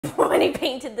when he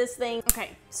painted this thing.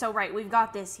 Okay, so right, we've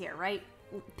got this here, right?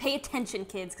 Pay attention,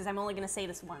 kids, because I'm only gonna say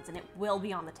this once and it will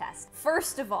be on the test.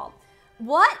 First of all,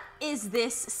 what is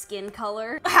this skin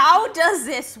color? How does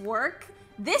this work?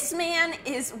 This man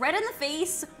is red in the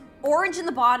face, orange in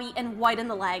the body, and white in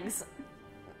the legs.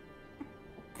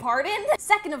 Pardon?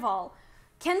 Second of all,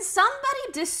 can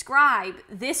somebody describe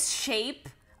this shape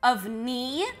of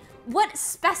knee? What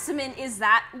specimen is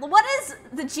that? What is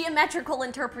the geometrical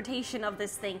interpretation of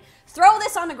this thing? Throw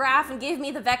this on a graph and give me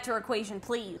the vector equation,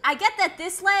 please. I get that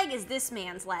this leg is this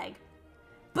man's leg,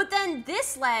 but then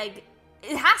this leg,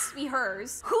 it has to be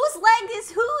hers. Whose leg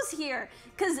is whose here?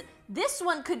 Because this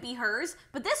one could be hers,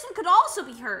 but this one could also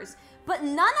be hers, but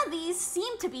none of these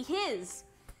seem to be his.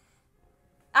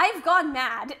 I've gone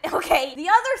mad, okay? The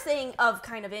other thing of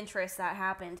kind of interest that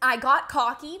happened, I got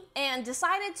cocky and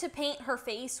decided to paint her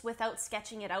face without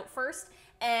sketching it out first,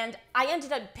 and I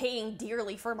ended up paying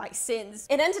dearly for my sins.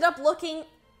 It ended up looking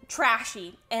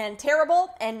trashy and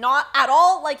terrible and not at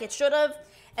all like it should have,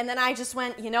 and then I just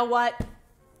went, you know what?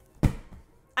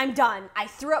 I'm done. I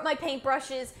threw up my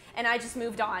paintbrushes and I just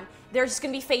moved on. They're just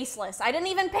gonna be faceless. I didn't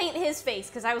even paint his face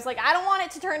because I was like, I don't want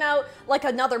it to turn out like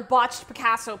another botched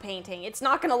Picasso painting. It's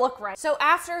not gonna look right. So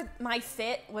after my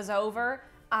fit was over,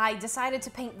 I decided to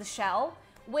paint the shell,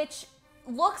 which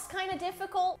looks kind of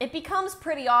difficult. It becomes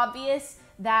pretty obvious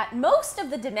that most of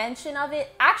the dimension of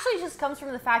it actually just comes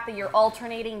from the fact that you're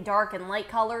alternating dark and light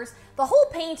colors. The whole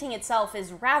painting itself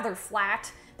is rather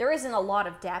flat. There isn't a lot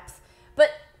of depth,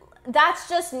 but that's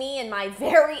just me and my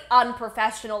very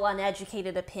unprofessional,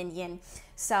 uneducated opinion.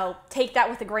 So take that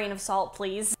with a grain of salt,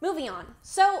 please. Moving on.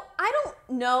 So I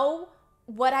don't know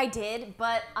what I did,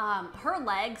 but her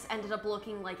legs ended up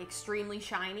looking like extremely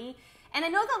shiny. And I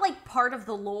know that like part of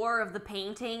the lore of the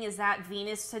painting is that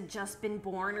Venus had just been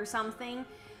born or something,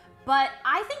 but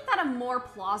I think that a more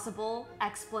plausible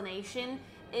explanation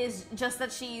is just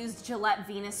that she used Gillette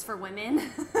Venus for women.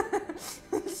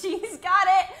 She's got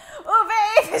it.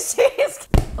 Oh babe, she's...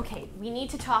 Okay, we need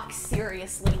to talk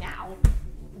seriously now.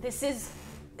 This is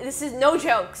no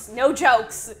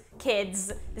jokes,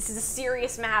 kids. This is a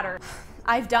serious matter.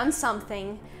 I've done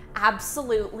something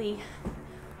absolutely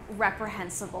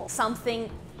reprehensible,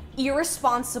 something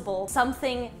irresponsible,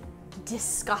 something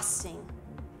disgusting.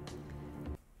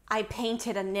 I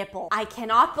painted a nipple. I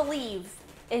cannot believe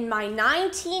in my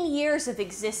 19 years of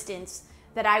existence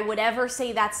that I would ever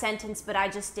say that sentence, but I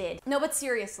just did. No, but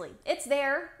seriously, it's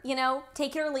there, you know,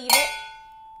 take it or leave it.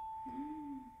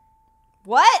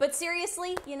 What? But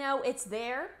seriously, you know, it's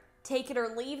there, take it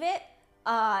or leave it.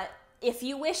 If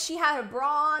you wish she had a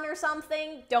bra on or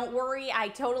something, don't worry, I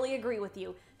totally agree with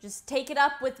you. Just take it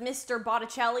up with Mr.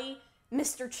 Botticelli,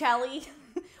 Mr. Celli,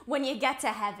 when you get to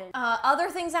heaven. Other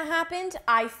things that happened,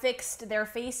 I fixed their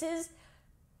faces.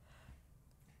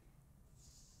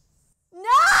 No!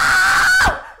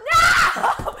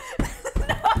 No!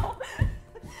 No!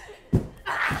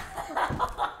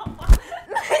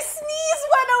 My sneeze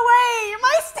went away!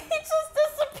 My stage just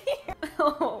disappeared!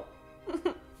 Oh.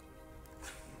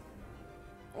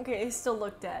 Okay, they still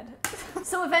look dead.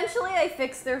 So eventually I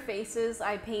fixed their faces.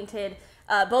 I painted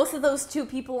both of those two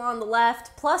people on the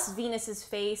left, plus Venus's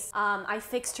face. I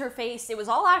fixed her face. It was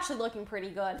all actually looking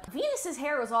pretty good. Venus's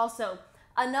hair was also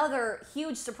another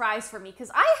huge surprise for me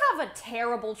because I have a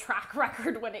terrible track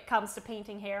record when it comes to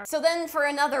painting hair. So then for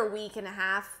another week and a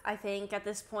half, I think at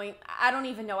this point, I don't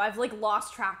even know, I've like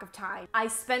lost track of time. I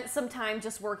spent some time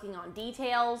just working on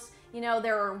details. You know,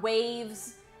 there were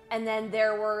waves, and then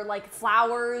there were like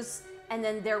flowers, and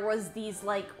then there was these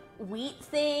like wheat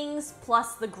things,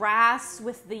 plus the grass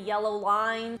with the yellow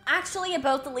line. Actually,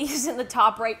 about the leaves in the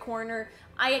top right corner,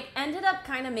 I ended up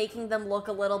kind of making them look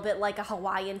a little bit like a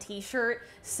Hawaiian t-shirt,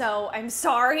 so I'm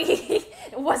sorry.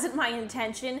 It wasn't my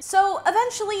intention. So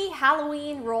eventually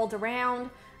Halloween rolled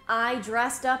around. I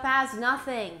dressed up as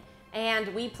nothing,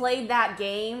 and we played that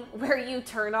game where you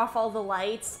turn off all the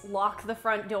lights, lock the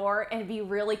front door, and be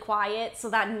really quiet so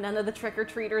that none of the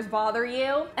trick-or-treaters bother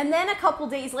you. And then a couple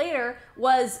days later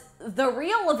was the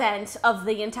real event of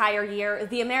the entire year,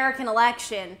 the American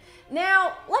election.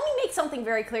 Now, let me make something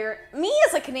very clear. Me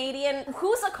as a Canadian,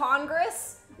 who's a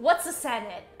Congress? What's a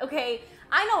Senate? Okay,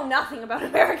 I know nothing about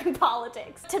American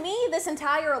politics. To me, this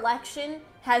entire election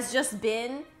has just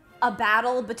been a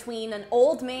battle between an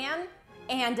old man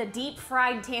and a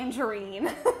deep-fried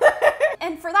tangerine.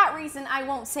 And for that reason, I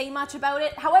won't say much about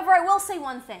it. However, I will say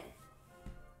one thing.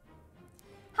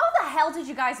 How the hell did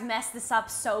you guys mess this up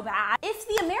so bad? If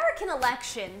the American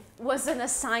election was an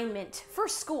assignment for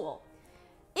school,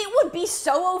 it would be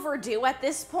so overdue at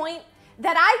this point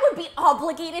that I would be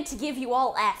obligated to give you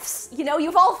all Fs. You know,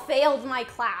 you've all failed my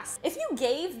class. If you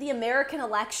gave the American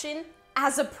election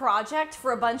as a project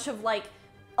for a bunch of like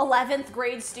 11th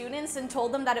grade students and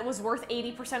told them that it was worth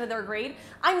 80% of their grade,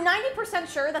 I'm 90%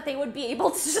 sure that they would be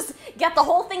able to just get the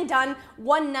whole thing done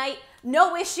one night,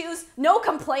 no issues, no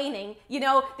complaining. You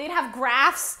know, they'd have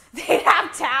graphs, they'd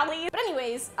have tallies. But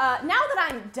anyways, now that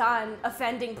I'm done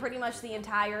offending pretty much the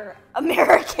entire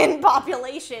American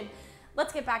population,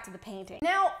 let's get back to the painting.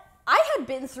 Now, I had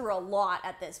been through a lot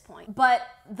at this point, but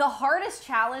the hardest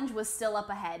challenge was still up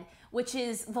ahead, which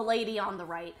is the lady on the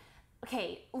right.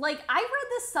 Okay, like I read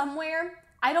this somewhere,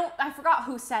 I forgot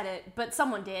who said it, but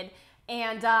someone did,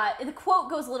 and the quote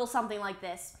goes a little something like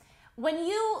this: when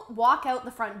you walk out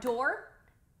the front door,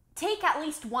 take at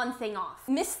least one thing off.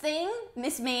 Miss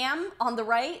Ma'am on the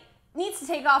right, needs to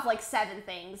take off like 7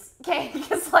 things, okay?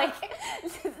 Because like,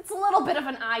 it's a little bit of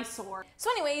an eyesore.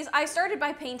 So anyways, I started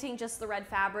by painting just the red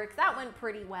fabric. That went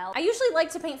pretty well. I usually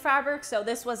like to paint fabric, so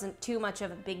this wasn't too much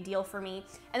of a big deal for me.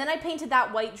 And then I painted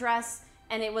that white dress,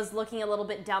 and it was looking a little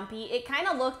bit dumpy. It kind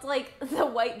of looked like the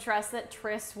white dress that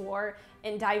Triss wore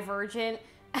in Divergent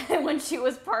when she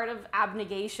was part of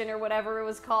Abnegation or whatever it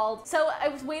was called. So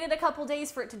I waited a couple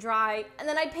days for it to dry, and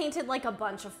then I painted like a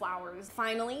bunch of flowers.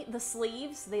 Finally, the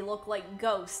sleeves, they look like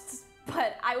ghosts,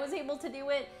 but I was able to do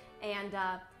it, and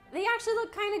they actually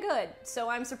look kind of good, so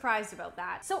I'm surprised about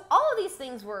that. So all of these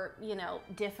things were, you know,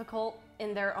 difficult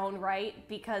in their own right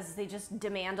because they just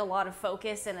demand a lot of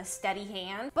focus and a steady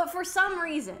hand. But for some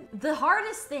reason, the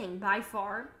hardest thing by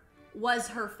far was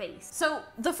her face. So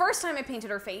the first time I painted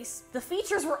her face, the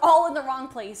features were all in the wrong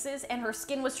places and her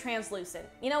skin was translucent.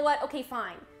 You know what? Okay,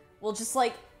 fine. We'll just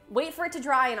like wait for it to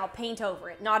dry and I'll paint over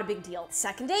it. Not a big deal.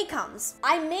 Second day comes.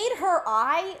 I made her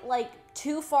eye like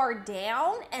too far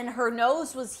down and her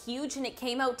nose was huge and it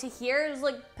came out to here. It was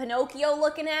like Pinocchio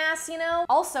looking ass, you know?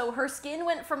 Also, her skin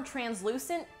went from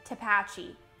translucent to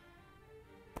patchy.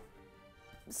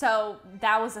 So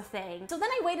that was a thing. So then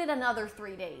I waited another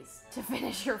 3 days to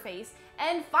finish her face.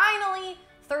 And finally,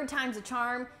 3rd time's a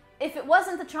charm. If it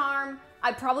wasn't the charm,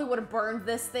 I probably would have burned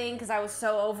this thing because I was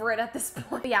so over it at this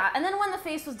point. But yeah, and then when the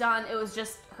face was done, it was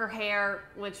just her hair,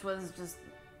 which was just,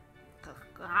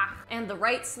 and the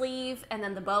right sleeve, and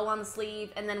then the bow on the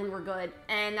sleeve, and then we were good.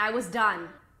 And I was done.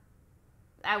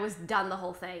 I was done the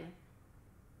whole thing.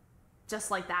 Just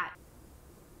like that.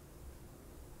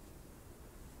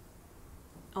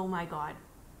 Oh my God.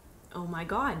 Oh my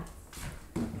God.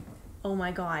 Oh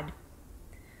my God.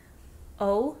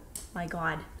 Oh my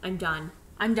God. I'm done.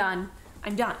 I'm done.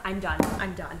 I'm done. I'm done.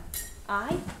 I'm done.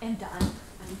 I am done.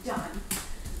 I'm done.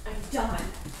 I'm done.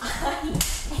 I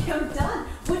am done.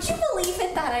 Would you believe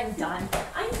it that I'm done?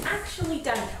 I'm actually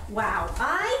done. Wow.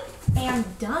 I am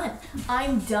done.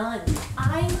 I'm done.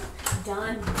 I'm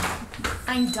done.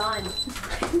 I'm done.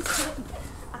 I'm done.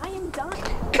 I am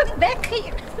done. Come back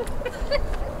here.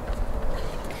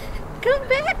 Come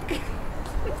back.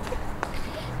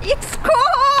 It's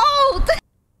cold.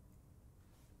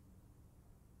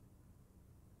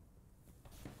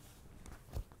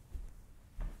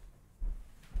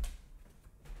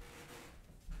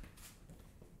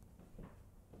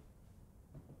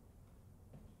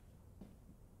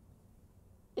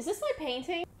 Is this my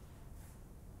painting?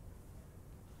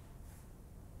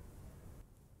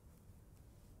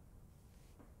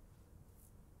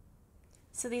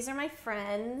 So these are my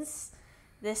friends.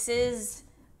 This is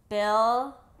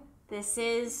Bill. This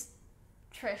is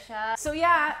Trisha. So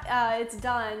yeah, it's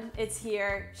done. It's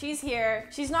here. She's here.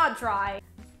 She's not dry.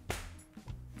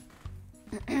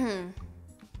 I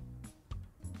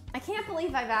can't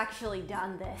believe I've actually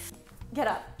done this. Get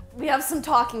up. We have some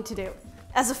talking to do.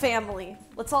 As a family.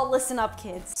 Let's all listen up,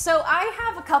 kids. So I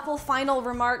have a couple final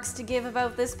remarks to give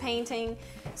about this painting.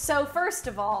 So first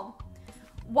of all,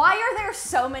 why are there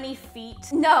so many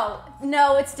feet? No,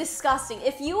 it's disgusting.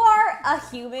 If you are a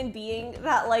human being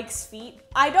that likes feet,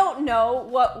 I don't know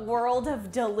what world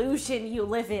of delusion you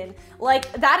live in. Like,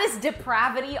 that is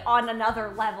depravity on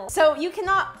another level. So you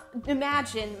cannot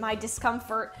imagine my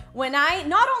discomfort when I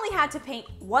not only had to paint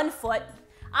 1 foot,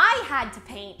 I had to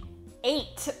paint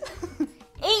 8.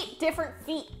 8 different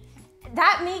feet.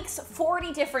 That makes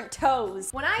 40 different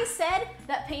toes. When I said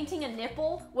that painting a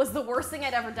nipple was the worst thing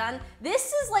I'd ever done,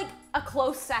 this is like a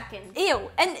close second.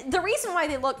 Ew. And the reason why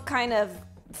they look kind of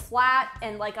flat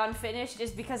and like unfinished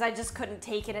is because I just couldn't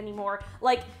take it anymore.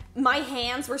 Like, my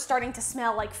hands were starting to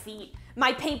smell like feet.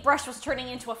 My paintbrush was turning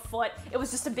into a foot. It was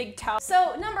just a big toe.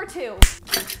 So number 2,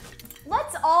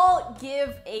 let's all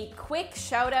give a quick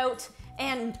shout out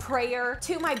and prayer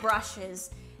to my brushes.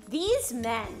 These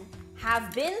men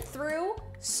have been through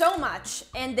so much,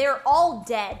 and they're all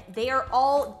dead. They are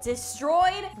all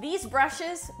destroyed. These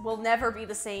brushes will never be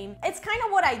the same. It's kind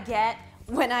of what I get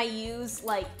when I use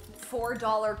like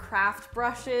 $4 craft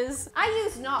brushes. I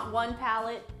use not one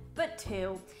palette, but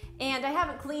two. And I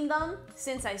haven't cleaned them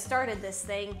since I started this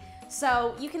thing.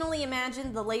 So you can only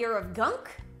imagine the layer of gunk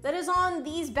that is on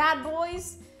these bad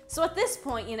boys. So at this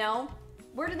point, you know,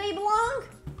 where do they belong?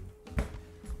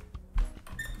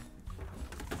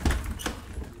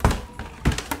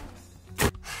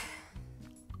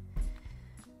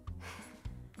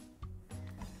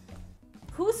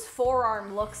 Whose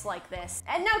forearm looks like this?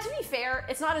 And now, to be fair,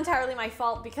 it's not entirely my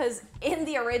fault because in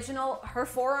the original, her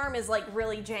forearm is like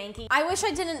really janky. I wish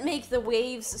I didn't make the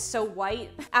waves so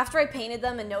white. After I painted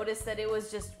them and noticed that it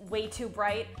was just way too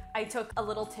bright, I took a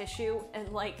little tissue and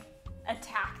like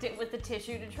attacked it with the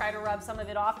tissue to try to rub some of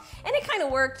it off. And it kind of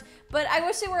worked, but I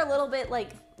wish they were a little bit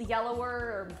like yellower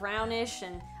or brownish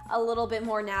and a little bit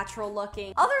more natural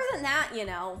looking. Other than that, you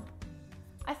know,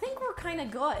 I think we're kind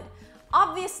of good.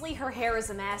 Obviously her hair is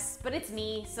a mess, but it's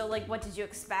me, so like what did you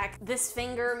expect? This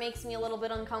finger makes me a little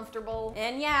bit uncomfortable.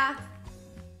 And yeah,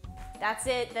 that's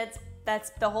it. That's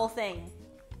the whole thing.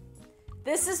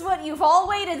 This is what you've all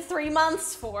waited 3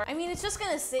 months for. I mean, it's just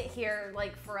gonna sit here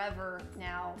like forever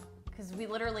now because we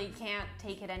literally can't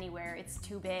take it anywhere. It's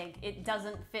too big. It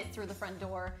doesn't fit through the front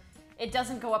door. It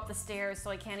doesn't go up the stairs, so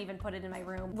I can't even put it in my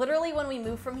room. Literally, when we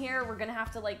move from here, we're gonna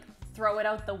have to like throw it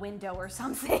out the window or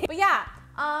something. But yeah,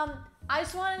 I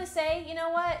just wanted to say, you know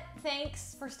what?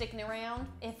 Thanks for sticking around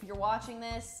if you're watching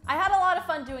this. I had a lot of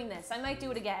fun doing this. I might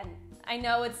do it again. I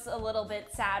know it's a little bit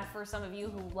sad for some of you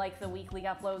who like the weekly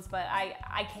uploads, but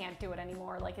I can't do it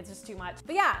anymore. Like, it's just too much.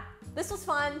 But yeah, this was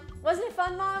fun. Wasn't it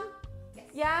fun, Mom? Yes.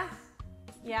 Yeah?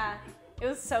 Yeah. It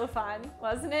was so fun,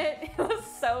 wasn't it? It was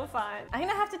so fun. I'm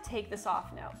gonna have to take this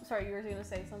off now. Sorry, you were gonna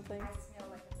say something? I smell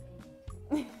like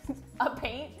a paint. A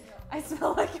paint? I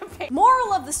smell like a paint.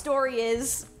 Moral of the story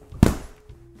is,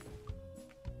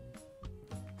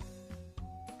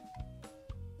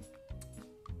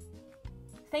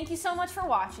 thank you so much for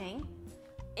watching.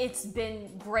 It's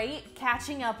been great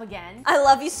catching up again. I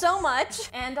love you so much.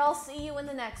 And I'll see you in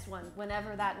the next one,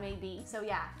 whenever that may be. So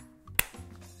yeah,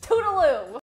 toodaloo.